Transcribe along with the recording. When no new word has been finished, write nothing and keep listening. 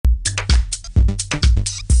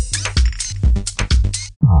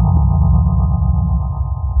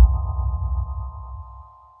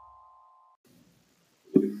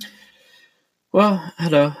Well,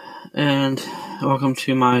 hello, and welcome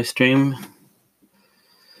to my stream.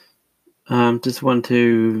 Just want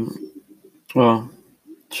to,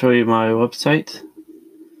 show you my website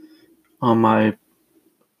on my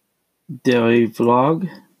daily vlog.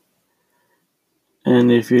 And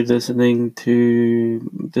if you're listening to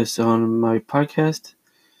this on my podcast,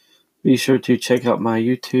 be sure to check out my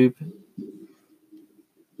YouTube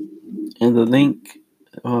and the link,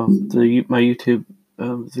 my YouTube,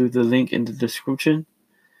 through the link in the description.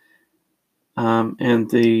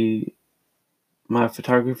 And my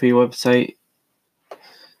photography website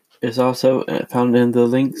is also found in the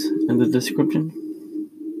links in the description.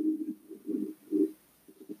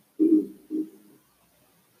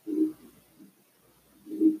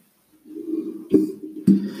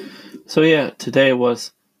 So yeah, today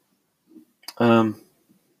was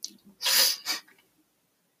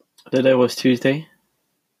Tuesday.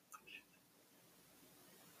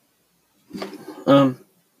 Um,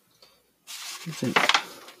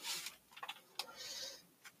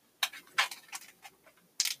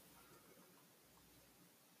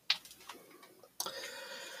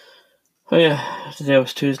 Today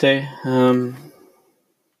was Tuesday. I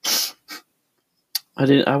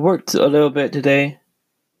worked a little bit today.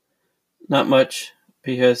 Not much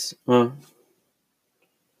because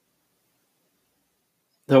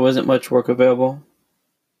there wasn't much work available.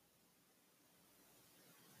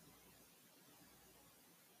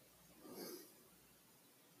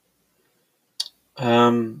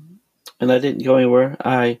 And I didn't go anywhere.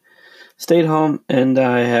 I stayed home, and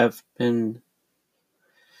I have been.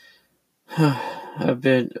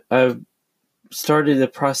 I've started the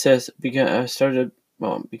process. I started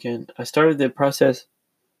the process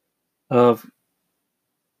of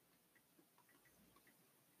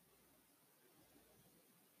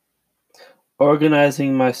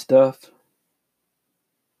organizing my stuff.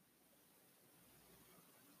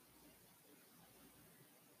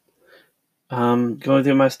 Going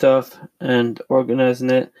through my stuff and organizing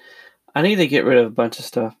it. I need to get rid of a bunch of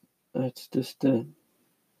stuff. It's just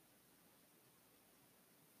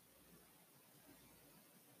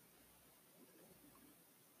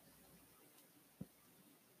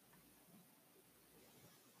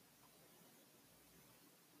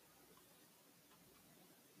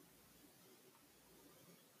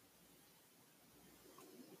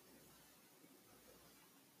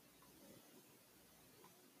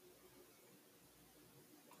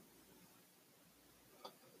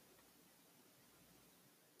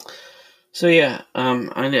So yeah,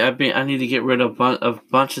 I need to get rid of a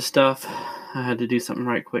bunch of stuff. I had to do something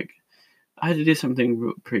right quick. I had to do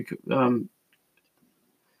something pretty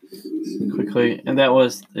quickly, and that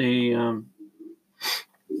was I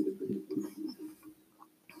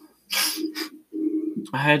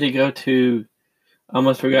had to go to. I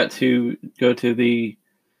almost forgot to go to the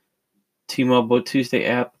T-Mobile Tuesday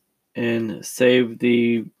app and save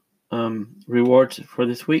the rewards for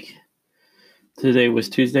this week. Today was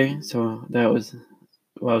Tuesday, so that was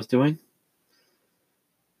what I was doing.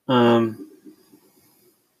 So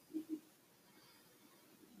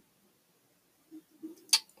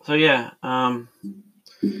yeah,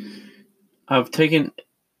 I've taken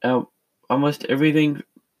out almost everything.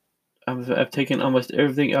 I've taken almost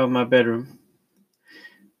everything out of my bedroom,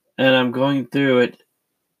 and I'm going through it.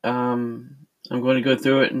 I'm going to go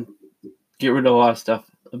through it and get rid of a lot of stuff,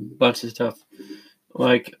 a bunch of stuff.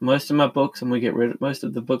 Like most of my books, I'm gonna get rid of. Most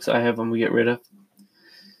of the books I have, I'm gonna get rid of.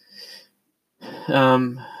 I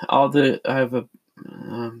have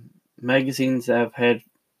magazines I've had.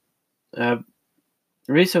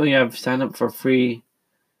 Recently I've signed up for free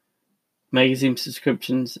magazine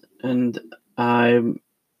subscriptions, and I'm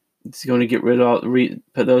just going to get rid of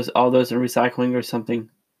put all those in recycling or something.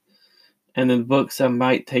 And then books I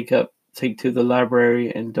might take to the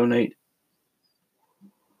library and donate.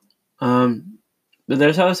 But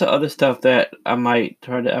there's also other stuff that I'm gonna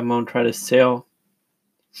try to sell,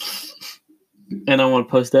 and I want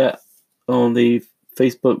to post that on the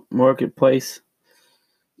Facebook Marketplace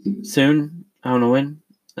soon. I don't know when.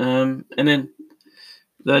 And then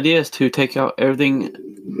the idea is to take out everything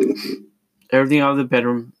out of the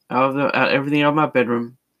bedroom, everything out of my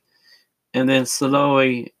bedroom, and then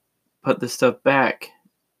slowly put the stuff back.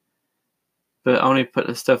 But only put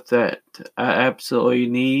the stuff that I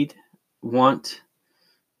absolutely want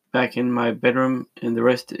back in my bedroom, and the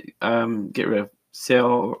rest get rid of,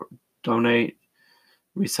 sell, donate,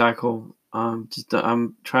 recycle. I'm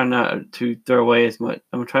trying not to throw away as much.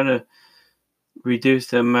 I'm trying to reduce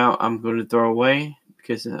the amount I'm going to throw away,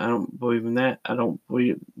 because I don't believe in that. I don't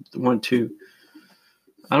want to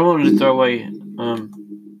throw away.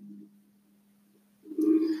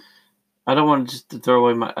 I don't want just to throw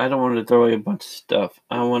away I don't want to throw away a bunch of stuff.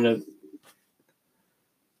 I want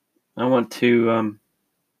to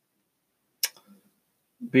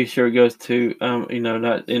be sure it goes to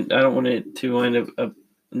not. I don't want it to end up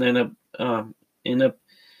end up end up.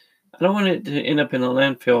 I don't want it to end up in a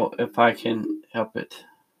landfill if I can help it.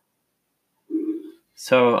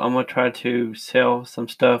 So I'm gonna try to sell some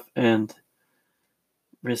stuff and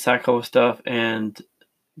recycle stuff and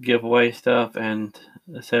give away stuff and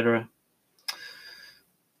etc.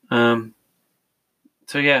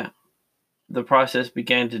 So yeah, the process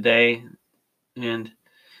began today, and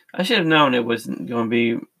I should have known it wasn't going to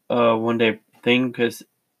be a one-day thing because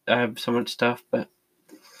I have so much stuff. And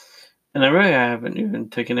I haven't even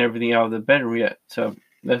taken everything out of the bedroom yet, so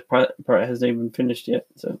that part hasn't even finished yet.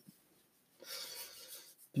 So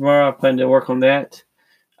tomorrow I plan to work on that.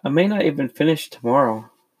 I may not even finish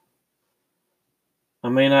tomorrow. I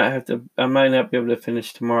might not be able to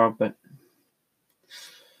finish tomorrow, but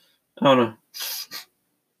I don't know.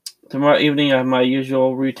 Tomorrow evening I have my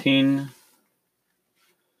usual routine.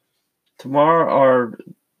 Tomorrow or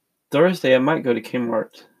Thursday I might go to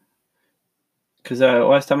Kmart. Because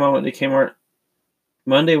last time I went to Kmart,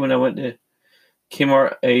 Monday when I went to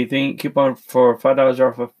Kmart, a coupon for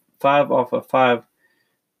 $5 off of 5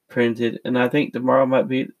 printed, and I think tomorrow might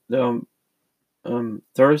be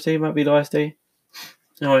Thursday might be the last day.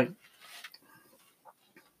 Anyway,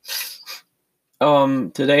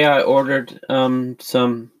 today I ordered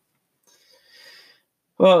some.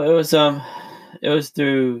 Well, it was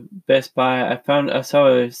through Best Buy. I saw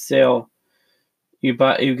a sale. You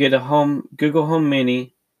get a Google Home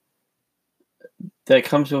Mini that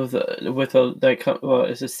comes it's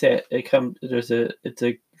a set. It's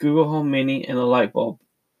a Google Home Mini and a light bulb.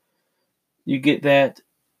 You get that.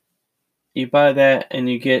 You buy that and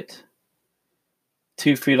you get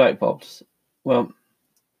 2 free light bulbs. Well,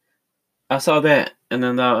 I saw that and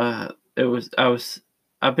then I've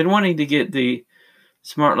been wanting to get the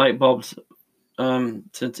smart light bulbs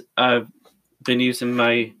since I've been using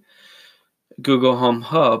my Google Home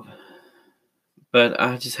Hub, but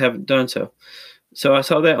I just haven't done so. So I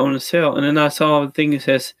saw that on the sale, and then I saw a thing that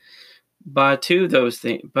says buy two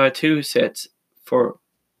sets for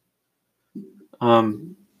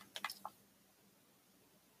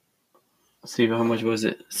let's see how much was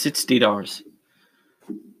it? $60.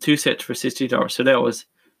 2 sets for $60. So that was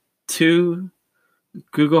 2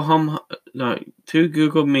 Google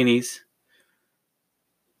Minis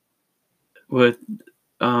with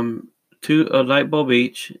 2 a light bulb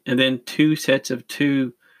each, and then 2 sets of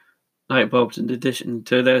 2 light bulbs in addition.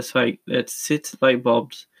 So that's 6 light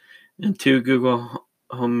bulbs and 2 Google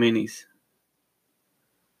Home Minis.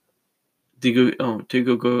 Two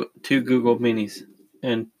Google Minis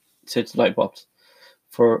and 6 light bulbs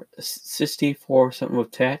for 64 something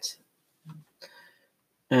with tax.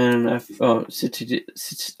 And I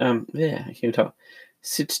can't talk.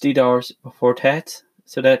 $60 before tax.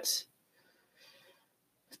 So that's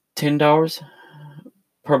 $10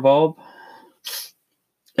 per bulb.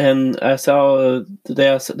 And I saw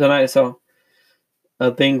tonight I saw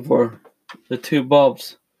a thing for the 2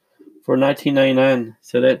 bulbs for $19.99.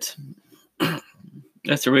 So that's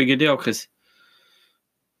a really good deal because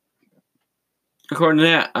according to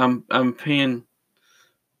that, I'm paying.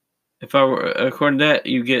 According to that,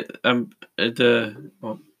 you get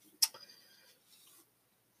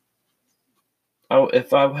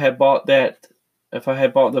if I had bought the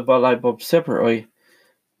light bulb separately,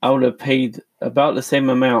 I would have paid about the same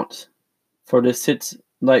amount for the 6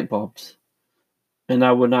 light bulbs, and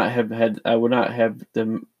I would not have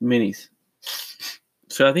the minis.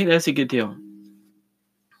 So I think that's a good deal.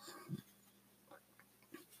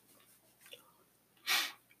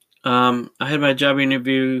 I had my job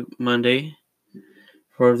interview Monday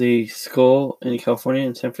for the school in California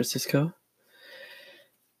in San Francisco.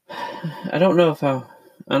 I don't know if that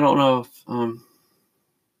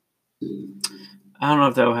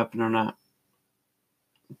will happen or not.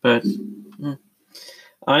 But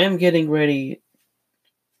I am getting ready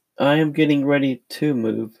to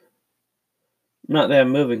move. Not that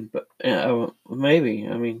I'm moving, but maybe.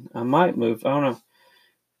 I mean, I might move. I don't know.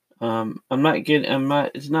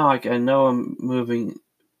 It's not like I know I'm moving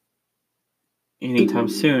anytime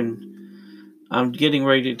soon. I'm getting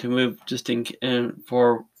ready to move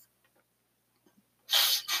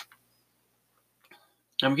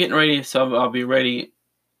I'm getting ready, so I'll be ready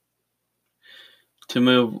to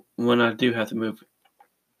move when I do have to move.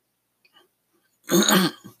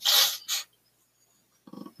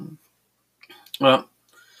 Well,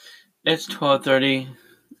 it's 12:30.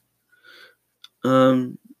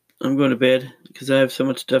 I'm going to bed because I have so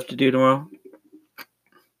much stuff to do tomorrow.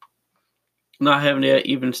 not having yet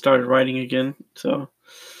even started writing again. So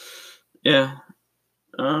yeah.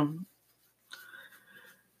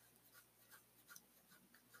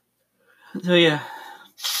 So yeah.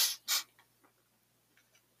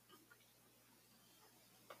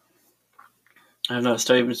 I have not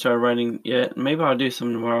even started writing yet. Maybe I'll do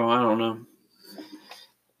some tomorrow. I don't know.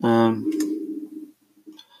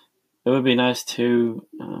 It would be nice to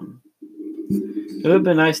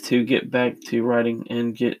get back to writing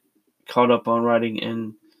and get caught up on writing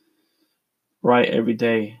and write every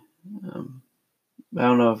day. I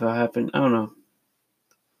don't know if that'll happen. I don't know.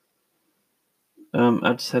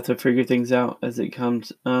 I just have to figure things out as it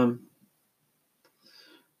comes.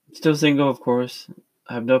 Still single, of course.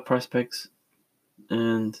 I have no prospects,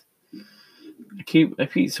 and I keep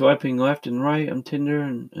swiping left and right on Tinder,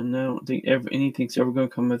 and I don't think anything's ever going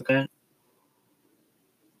to come of that.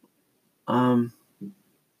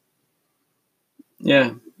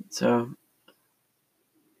 Yeah. So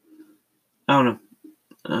I don't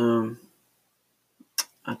know.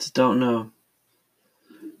 I just don't know.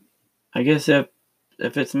 I guess if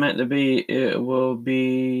it's meant to be, it will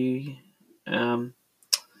be. It'll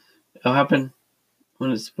happen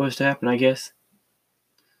when it's supposed to happen, I guess.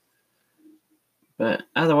 But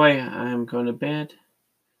either way, I'm going to bed.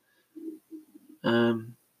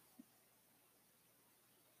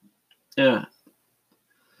 Yeah.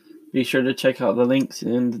 Be sure to check out the links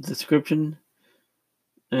in the description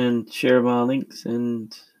and share my links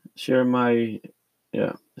and share my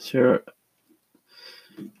share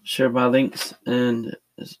my links and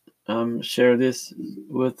share this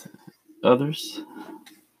with others.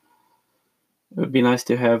 It would be nice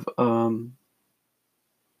to have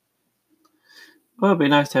it'd be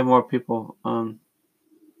nice to have more people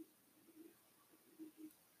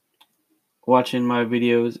watching my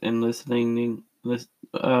videos and listening.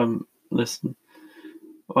 Listen.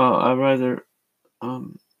 Well, I'd rather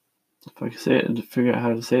if I could say it, figure out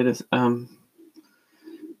how to say this. It'd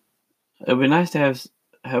be nice to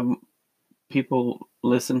have people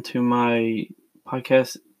listen to my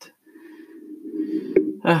podcast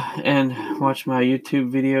and watch my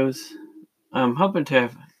YouTube videos. I'm hoping to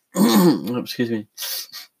have excuse me.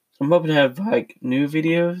 I'm hoping to have like new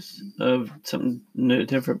videos of something new,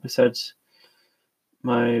 different besides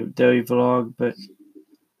my daily vlog, but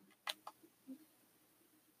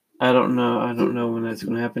I don't know. I don't know when that's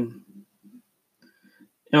going to happen.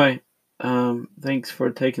 Anyway, thanks for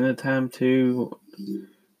taking the time to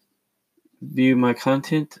view my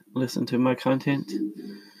content, listen to my content.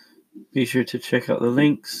 Be sure to check out the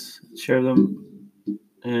links, share them,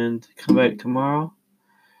 and come back tomorrow.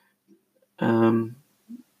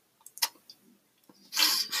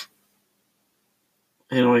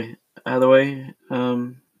 Anyway, either way,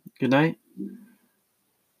 good night.